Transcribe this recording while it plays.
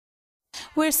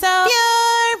We're so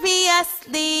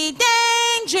furiously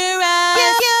dangerous.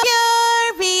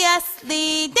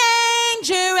 Furiously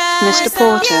dangerous. Mr.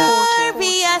 Porter.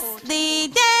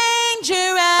 Furiously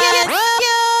dangerous.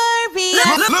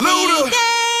 Furiously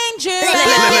dangerous.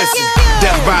 Listen,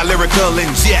 death by lyrical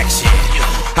injection.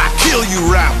 I kill you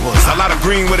rappers. A lot of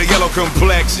green with a yellow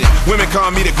complexion. Women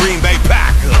call me the Green Bay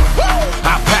Packer.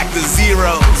 I pack the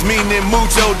zeros, meaning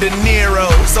mucho De Niro.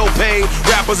 So paid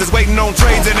rappers is waiting on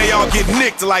trades and they all get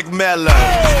nicked like Mello.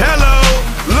 Hello,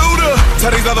 Luda. Tell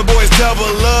these other boys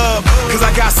double up, cause I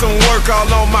got some work all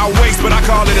on my waist, but I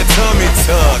call it a tummy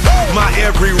tuck. My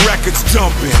every record's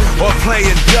jumping or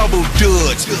playing double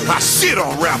dutch. I shit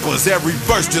on rappers, every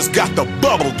verse just got the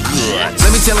bubble guts.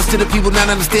 Let me tell this to the people not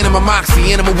understanding my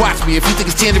moxie. Animal watch me, if you think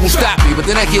it's tangible, stop me. But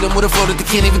then I hit them with a flow that they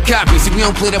can't even copy. See, we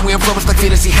don't play that way, I'm from, it's like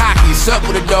fantasy hockey. Sup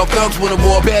with a dog, thugs with a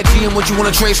war. Bad G and what you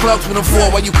wanna trade slugs with them for.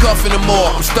 While you cuffing them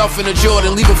more, I'm stuffing a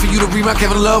Jordan. Leave it for you to read my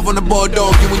Kevin Love on the board,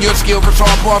 dog. You and your skill versus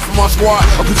hard bar from our squad.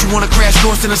 I'll put you on a crash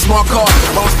course in a smart car.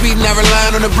 While I'm speeding, I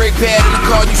relying on the brake pad in the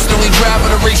car. You still ain't drive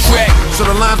on the racetrack. So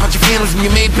the lines about your phantoms when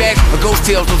you made back. My ghost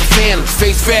tales, those are phantoms.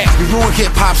 Face facts. We ruin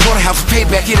hip hop, Slaughterhouse,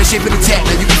 payback. Here, the shape of the tap.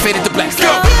 Now you can fade it to black.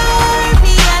 Go!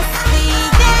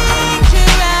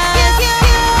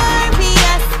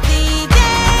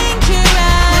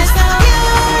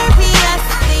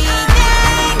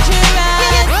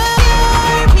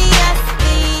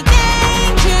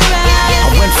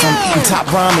 Top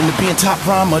rhyming to being top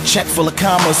rhymer, check full of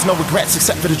commas, no regrets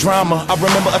except for the drama. I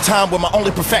remember a time where my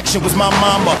only perfection was my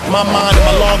mama, my mind and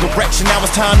my long erection. Now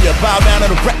it's time to bow down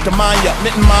and erect the mind,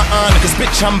 knitting my honor, cause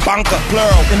bitch I'm banker,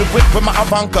 plural, in the whip with my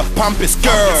Ivanka, pompous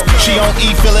girl. She on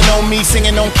E, feeling on me,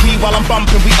 singing on key while I'm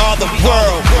bumping, we are the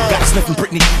world. Got us sniffing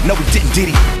Britney, no we didn't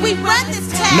diddy. We run this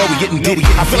town. No we getting diddy.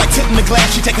 I feel like tipping the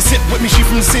glass, she take a sip with me, she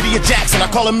from the city of Jackson,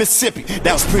 I call her Mississippi.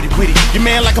 That was pretty witty. Your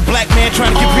man like a black man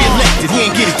trying to get re-elected,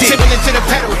 he ain't get it, did to the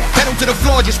pedal to the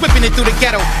floor, just whipping it through the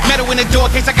ghetto. Metal in the door,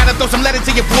 case I gotta throw some lead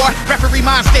into your boy. Referee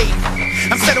mind state,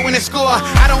 I'm settling the score.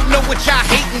 I don't know what y'all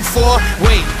hating for.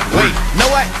 Wait, know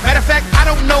what? Matter of fact, I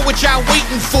don't know what y'all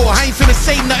waiting for. I ain't finna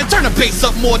say nothing, turn the bass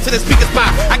up more to the speaker spot.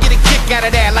 I get a kick out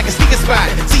of that like a sneaker spot.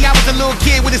 See, I was a little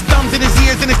kid with his thumbs in his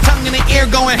ears and his tongue in the air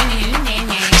going.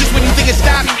 Just when you think it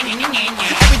stopped,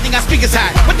 everything I speak is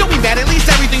hot. But don't be mad, at least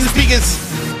everything you speak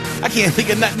is. I can't think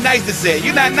of nothing nice to say.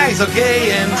 You're not nice,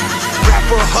 okay? And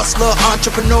rapper, hustler,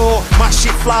 entrepreneur. My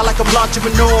shit fly like I'm launching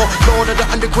manure. Lord of the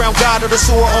underground, god of the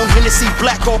sewer. On Hennessy,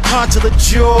 black or consular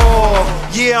jaw.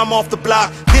 Yeah, I'm off the block.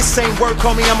 This ain't work,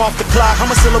 homie, I'm off the clock. I'm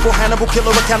a syllable Hannibal,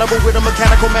 killer, a cannibal with a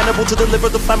mechanical mandible to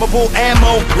deliver the flammable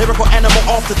ammo. Lyrical animal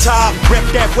off the top. Rep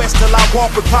that west till I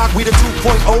walk with Pac. We the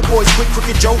 2.0 boys, quick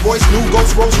crooked Joe boys. New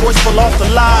Ghost, Rolls Royce, full off the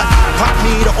lot. Pop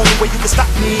me, the only way you can stop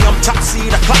me. I'm top seed,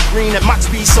 I clock green at Mach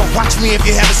speed. So watch me if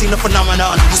you haven't seen the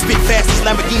phenomenon. I spit fast as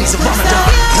Lamborghinis of Ramadan.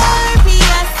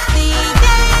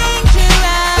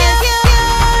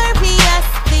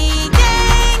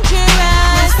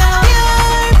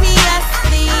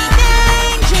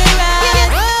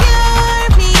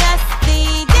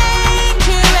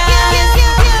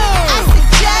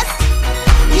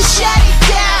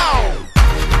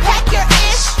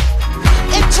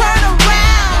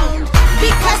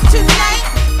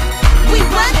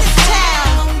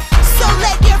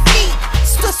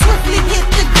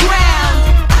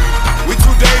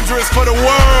 For the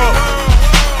world.